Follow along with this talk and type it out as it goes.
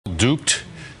duped?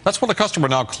 That's what a customer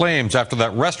now claims after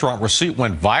that restaurant receipt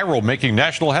went viral, making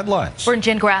national headlines. Bryn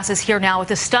Gingras is here now with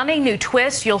a stunning new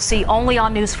twist you'll see only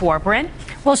on News 4. Bryn?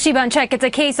 Well, Sheba and Chuck, it's a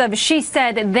case of she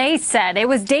said, they said. It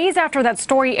was days after that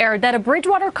story aired that a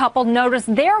Bridgewater couple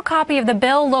noticed their copy of the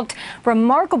bill looked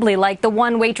remarkably like the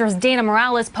one waitress Dayna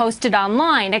Morales posted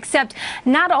online, except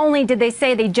not only did they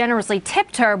say they generously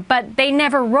tipped her, but they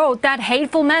never wrote that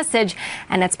hateful message,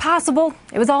 and it's possible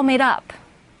it was all made up.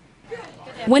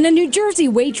 When a New Jersey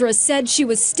waitress said she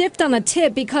was stiffed on a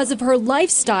tip because of her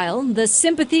lifestyle, the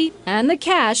sympathy and the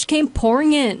cash came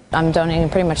pouring in. I'm donating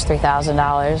pretty much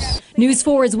 $3,000. News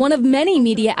 4 is one of many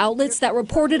media outlets that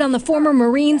reported on the former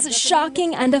Marine's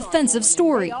shocking and offensive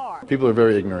story. People are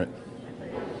very ignorant.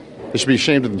 They should be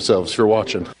ashamed of themselves for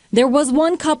watching. There was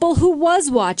one couple who was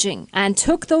watching and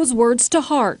took those words to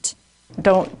heart.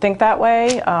 Don't think that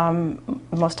way.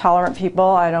 Most tolerant people,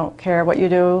 I don't care what you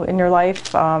do in your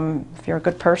life, if you're a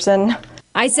good person.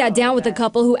 I sat down with a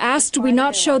couple who asked we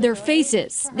not show their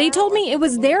faces. They told me it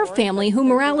was their family who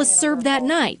Morales served that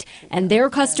night, and their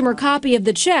customer copy of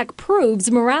the check proves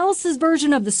Morales'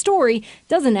 version of the story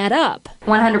doesn't add up.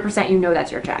 100% you know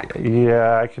that's your check?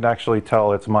 Yeah, I can actually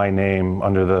tell it's my name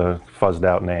under the fuzzed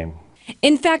out name.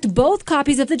 In fact, both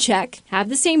copies of the check have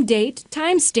the same date,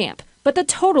 timestamp, but the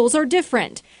totals are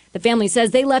different. The family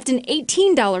says they left an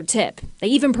 $18 tip. They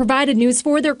even provided News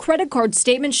 4 their credit card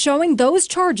statement showing those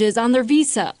charges on their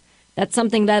Visa. That's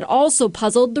something that also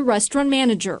puzzled the restaurant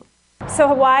manager.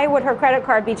 So why would her credit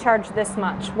card be charged this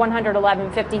much,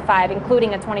 $111.55,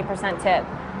 including a 20% tip?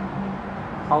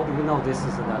 How do you know this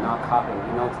is not copy,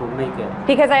 to make it?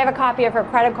 Because I have a copy of her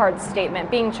credit card statement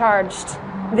being charged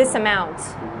this amount.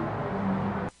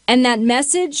 And that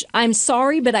message, I'm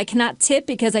sorry, but I cannot tip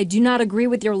because I do not agree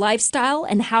with your lifestyle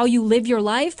and how you live your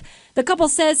life, the couple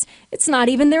says it's not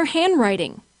even their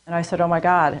handwriting. And I said, oh my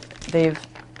God,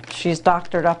 she's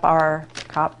doctored up our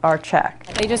check.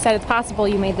 They just said it's possible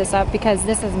you made this up because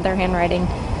this isn't their handwriting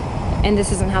and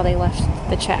this isn't how they left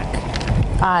the check.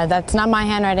 That's not my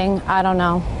handwriting. I don't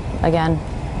know. Again,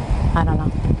 I don't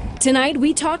know. Tonight,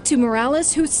 we talked to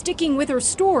Morales, who's sticking with her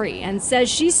story and says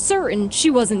she's certain she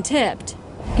wasn't tipped.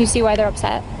 You see why they're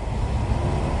upset?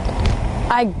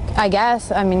 I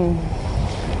guess. I mean,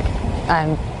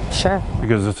 I'm sure.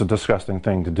 Because it's a disgusting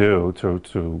thing to do,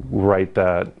 to write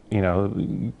that,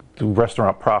 the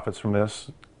restaurant profits from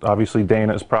this. Obviously,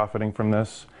 Dayna is profiting from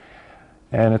this.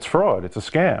 And it's fraud. It's a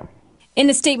scam. In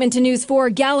a statement to News 4,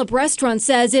 Gallup Restaurant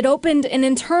says it opened an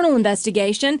internal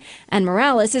investigation, and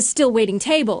Morales is still waiting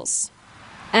tables.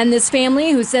 And this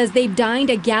family, who says they've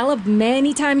dined at Gallup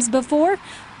many times before,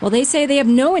 well, they say they have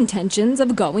no intentions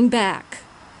of going back.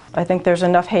 I think there's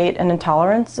enough hate and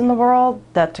intolerance in the world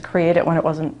that to create it when it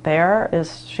wasn't there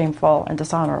is shameful and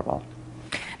dishonorable.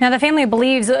 Now, the family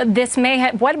believes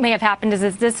what may have happened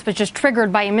is this was just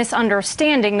triggered by a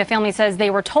misunderstanding. The family says they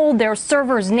were told their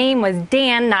server's name was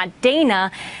Dan, not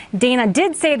Dayna. Dayna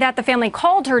did say that the family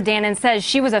called her Dan and says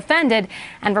she was offended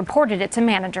and reported it to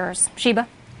managers. Sheba?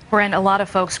 Brent, a lot of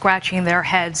folks scratching their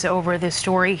heads over this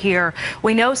story here.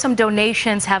 We know some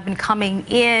donations have been coming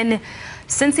in.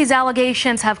 Since these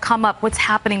allegations have come up, what's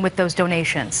happening with those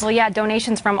donations? Well, yeah,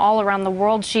 donations from all around the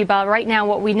world, Sheba. Right now,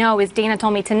 what we know is Dayna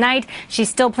told me tonight she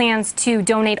still plans to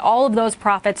donate all of those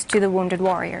profits to the wounded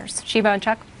warriors. Sheba and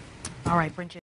Chuck? All right, Brent.